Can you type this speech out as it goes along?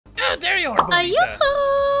there you are, Bonita.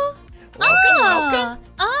 Yoo-hoo! Welcome.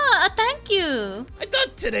 Thank you. I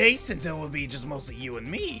thought today, since it will be just mostly you and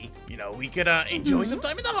me, you know, we could enjoy some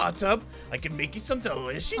time in the hot tub. I can make you some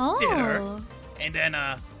delicious dinner, and then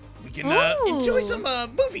we can enjoy some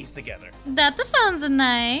movies together. That sounds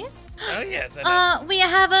nice. Oh yes. We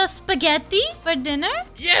have a spaghetti for dinner.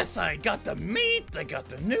 Yes, I got the meat, I got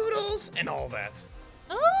the noodles, and all that.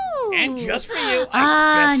 Oh. And just for you,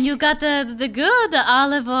 and you got the good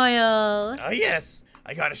olive oil. Oh yes,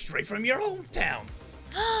 I got it straight from your hometown.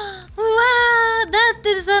 Wow, that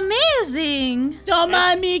is amazing. Don't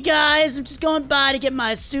mind me, guys. I'm just going by to get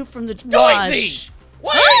my suit from the wash.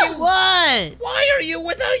 Why are you? What? Why are you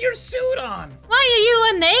without your suit on? Why are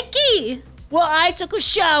you naked? Well, I took a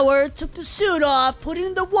shower, took the suit off, put it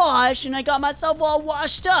in the wash, and I got myself all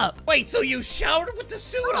washed up. Wait, so you showered with the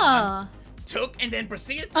suit on, and then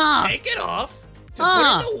proceeded to take it off, to put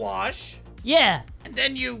it in the wash? Yeah. And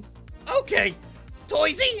then you... Okay,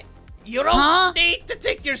 Toysy, you don't need to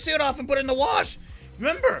take your suit off and put it in the wash.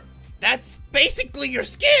 Remember, that's basically your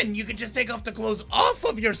skin. You can just take off the clothes off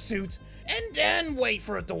of your suit and then wait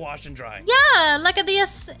for it to wash and dry. Yeah, like the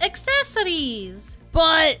accessories.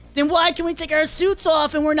 But then why can we take our suits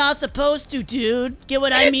off and we're not supposed to, dude? Get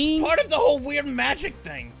what I mean? It's part of the whole weird magic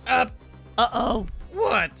thing. Uh-oh.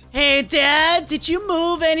 What? Hey, Dad, did you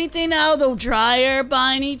move anything out of the dryer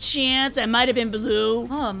by any chance? That might have been blue.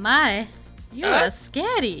 Oh, my. You are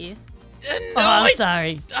scary. No, I'm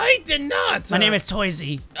sorry. I did not. My name is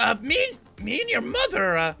Toysy. Me and your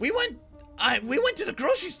mother, we went to the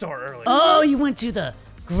grocery store earlier. Oh, you went to the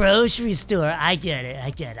grocery store. I get it.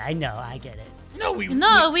 I get it. No, we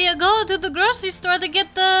go to the grocery store to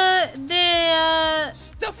get the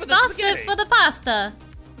stuff for the sauce spaghetti. for the pasta.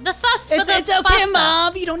 The sauce for the pasta. It's okay,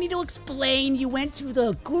 Mom. You don't need to explain. You went to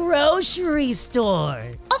the grocery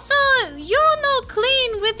store. Also, you no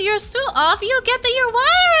clean with your suit off. You get your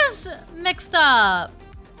wires mixed up.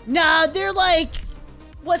 Nah, they're like,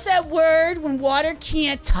 what's that word when water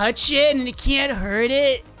can't touch it and it can't hurt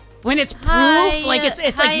it? When it's proof, like it's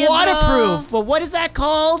like waterproof. But what is that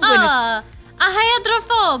called? When it's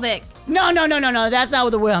hydrophobic. No. That's not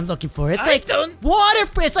the word I'm looking for. It's like water.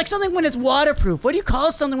 It's like something when it's waterproof. What do you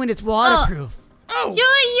call something when it's waterproof? Oh. You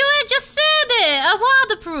just said it. A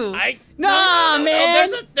waterproof. No, man.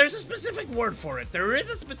 There's a specific word for it. There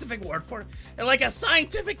is a specific word for it. Like a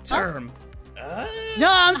scientific term.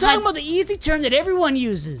 No, I'm talking about the easy term that everyone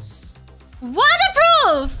uses.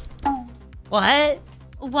 Waterproof. What?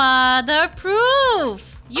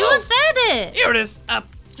 Waterproof. You said it. Here it is.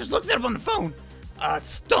 Just looked it up on the phone.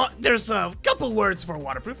 There's a couple words for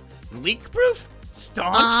waterproof. Leak-proof,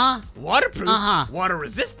 staunch, waterproof,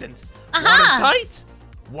 water-resistant, watertight,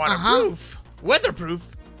 waterproof,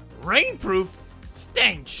 weatherproof, rainproof,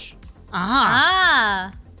 stench.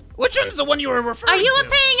 Which one's the one you were referring to? Are you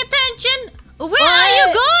paying attention? Where are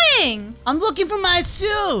you going? I'm looking for my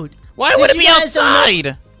suit. Why would it be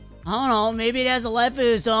outside? I don't know. Maybe it has a life of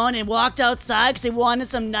its own and walked outside because they wanted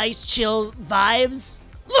some nice, chill vibes.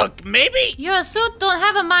 Look, maybe your suit don't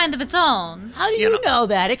have a mind of its own. How do you know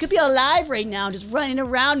that? It could be alive right now, just running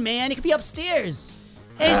around, man. It could be upstairs.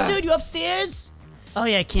 Hey, suit, you upstairs? Oh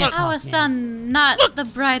yeah, I can't talk, Our son, not the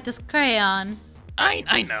brightest crayon.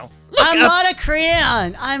 I know. Look, I'm not a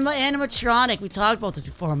crayon. I'm an animatronic. We talked about this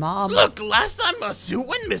before, Mom. Look, last time a suit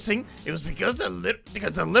went missing, it was because the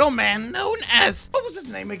little man known as, what was his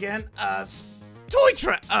name again? Toy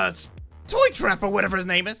Trap or whatever his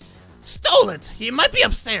name is. Stole it. He might be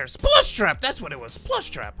upstairs. Plush Trap. That's what it was. Plush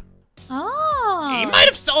Trap. Oh. He might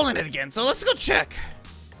have stolen it again. So let's go check.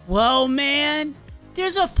 Whoa, man.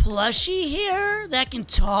 There's a plushie here that can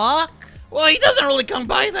talk. Well, he doesn't really come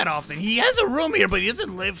by that often. He has a room here, but he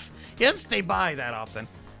doesn't stay by that often.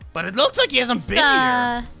 But it looks like he hasn't been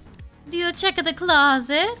here. Do you check the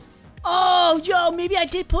closet? Oh, yo, maybe I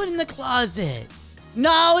did put it in the closet.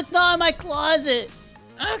 No, it's not in my closet.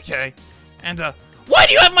 Okay. And, why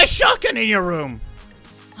do you have my shotgun in your room?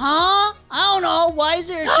 Huh? I don't know. Why is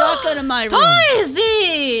there a shotgun in my room?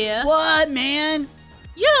 Toysy! What, man?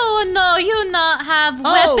 You know you not have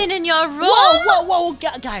weapon in your room. Whoa,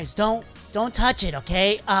 guys, don't touch it,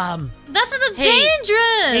 okay? That's dangerous.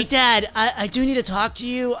 Hey, Dad, I do need to talk to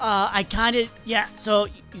you. So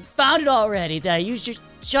you found it already that I used your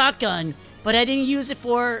shotgun, but I didn't use it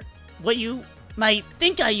for what you might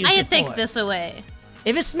think I used it for. I take this away.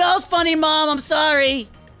 If it smells funny, Mom, I'm sorry.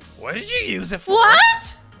 What did you use it for?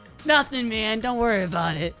 What? Nothing, man. Don't worry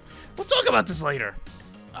about it. We'll talk about this later.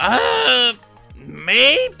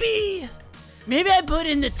 Maybe I put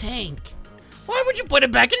it in the tank. Why would you put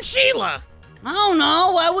it back in Sheila? I don't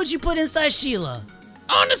know. Why would you put inside Sheila?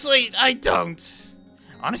 Honestly, I don't.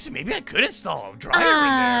 Honestly, maybe I could install a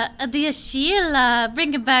dryer in there. Dear Sheila,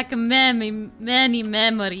 bringing back many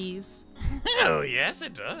memories. Oh, yes,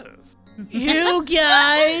 it does. You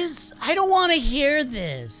guys, I don't want to hear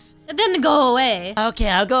this. Then go away. Okay,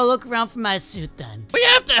 I'll go look around for my suit then. We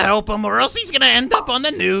have to help him, or else he's gonna end up on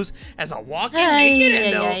the news as a walking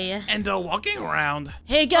naked Endo walking around.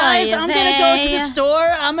 Hey guys, I'm gonna go to the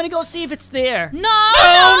store. I'm gonna go see if it's there. No.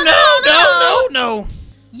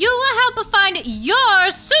 You will help find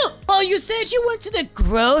your suit. Oh, you said you went to the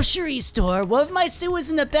grocery store. What if my suit was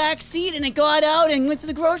in the back seat and it got out and went to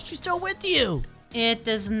the grocery store with you? It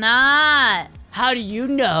is not. How do you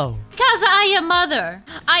know? Because I am mother.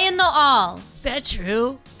 I know all. Is that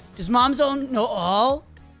true? Does moms know all?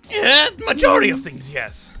 Yeah, majority of things,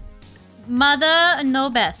 yes. Mother know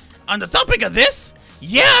best. On the topic of this,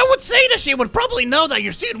 yeah, I would say that she would probably know that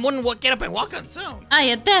your suit wouldn't get up and walk on its own.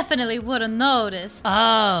 I definitely wouldn't notice.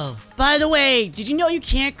 Oh, by the way, did you know you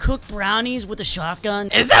can't cook brownies with a shotgun?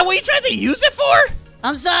 Is that what you tried to use it for?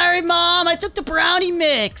 I'm sorry, Mom. I took the brownie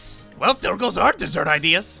mix. Well, there goes our dessert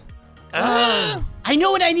ideas. I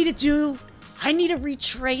know what I need to do. I need to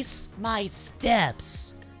retrace my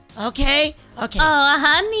steps. Okay? Okay. Oh,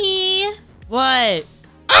 honey. What?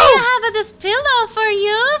 I have this pillow for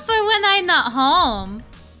you for when I'm not home.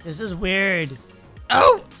 This is weird.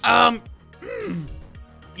 Oh,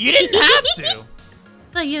 you didn't have to.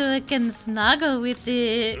 So you can snuggle with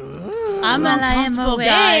it. I'm uncomfortable,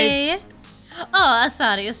 guys. Oh,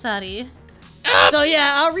 sorry. So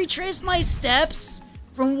yeah, I'll retrace my steps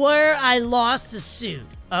from where I lost the suit,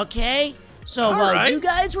 okay? So while you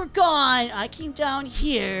guys were gone, I came down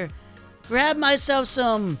here, grabbed myself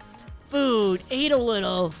some food, ate a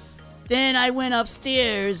little, then I went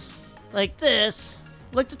upstairs like this,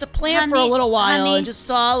 looked at the plant for a little while and just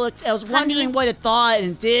saw, I was wondering what it thought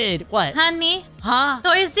and did. What? Honey? Huh?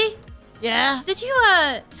 Dorsey? Yeah? Did you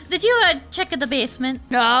check the basement?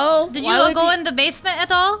 No. Did you go in the basement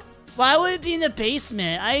at all? Why would it be in the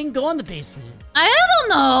basement? I didn't go in the basement. I don't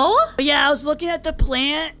know. But yeah, I was looking at the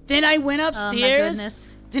plant, then I went upstairs, Oh my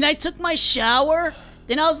goodness. Then I took my shower,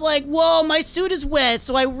 then I was like, whoa, my suit is wet,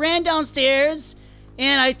 so I ran downstairs,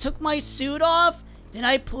 and I took my suit off, then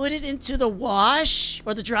I put it into the wash,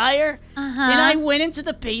 or the dryer, then I went into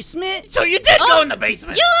the basement. So you did go in the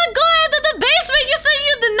basement? You didn't go into the basement! You said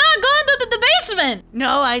you did not go into the basement!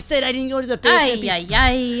 No, I said I didn't go to the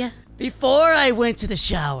basement before I went to the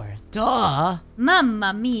shower. Duh.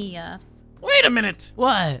 Mamma mia. Wait a minute.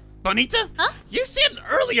 What? Bonita? Huh? You said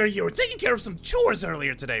earlier you were taking care of some chores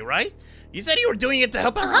earlier today, right? You said you were doing it to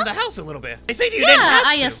help out around the house a little bit. I said you didn't have to.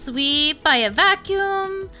 I sweep, I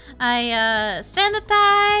vacuum, I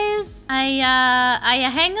sanitize, I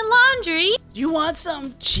hang laundry. You want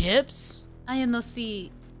some chips? I no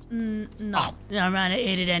see. No. Oh, I'm gonna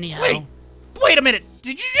eat it anyhow. Wait a minute.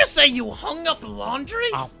 Did you just say you hung up laundry?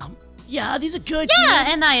 Yeah, these are good, Yeah,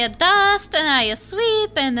 dude. and I dust, and I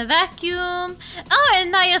sweep, and vacuum. Oh,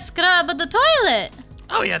 and I scrub the toilet.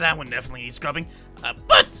 Oh yeah, that one definitely needs scrubbing.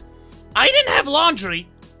 But I didn't have laundry.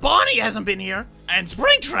 Bonnie hasn't been here, and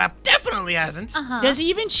Springtrap definitely hasn't. Does he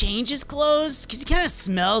even change his clothes? Because he kind of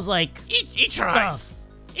smells like He tries. stuff.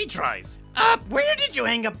 He tries. Where did you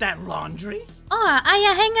hang up that laundry? Oh, I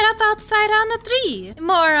hang it up outside on the tree.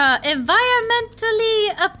 More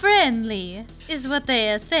environmentally friendly is what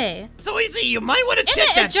they say. So easy, you might want to And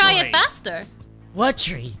check that it dry tree. it faster. What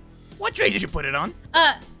tree? What tree did you put it on?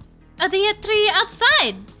 The tree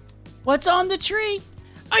outside. What's on the tree?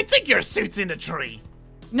 I think your suit's in the tree.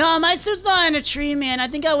 No, my suit's not in a tree, man. I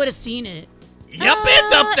think I would have seen it. Yup,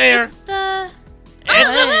 it's up there. So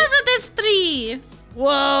is it this tree?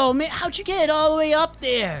 Whoa, man, how'd you get it all the way up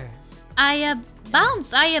there? I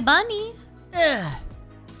bounce, I bunny. Ugh.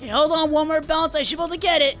 Hey, hold on, one more bounce. I should be able to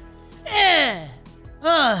get it.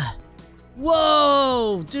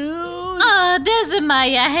 Whoa, dude. Oh, this is my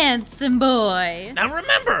handsome boy. Now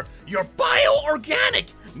remember, you're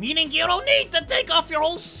bio-organic, meaning you don't need to take off your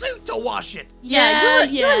whole suit to wash it. Yeah,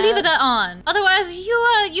 you leave that on. Otherwise,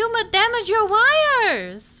 you might damage your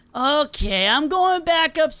wires. Okay, I'm going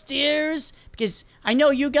back upstairs because I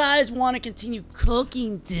know you guys want to continue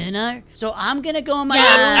cooking dinner. So I'm gonna go on my own.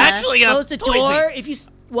 Actually, close the door. If you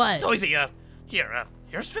what? Toysy,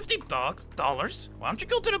 here's $50. Why don't you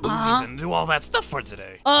go to the movies and do all that stuff for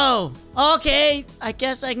today? Oh, okay. I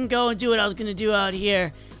guess I can go and do what I was gonna do out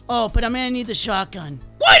here. Oh, but I'm gonna need the shotgun.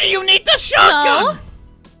 Why do you need the shotgun? No,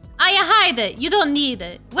 I hide it. You don't need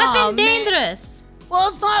it. Weapon dangerous. Well,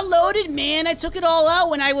 it's not loaded, man. I took it all out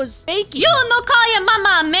when I was baking. You no call your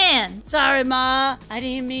mama a man. Sorry, Ma. I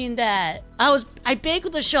didn't mean that. I bake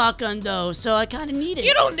with a shotgun, though, so I kind of need it.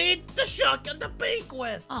 You don't need the shotgun to bake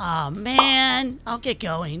with. Aw, man. I'll get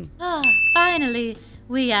going. Finally,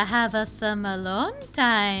 we have some alone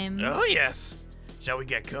time. Oh, yes. Shall we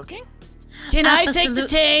get cooking? Can I take the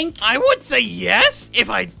tank? I would say yes if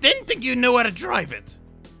I didn't think you knew how to drive it.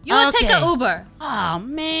 You would take an Uber. Oh,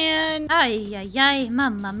 man. Ay, ay, ay,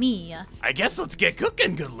 mamma mia. I guess let's get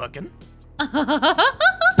cooking, good looking.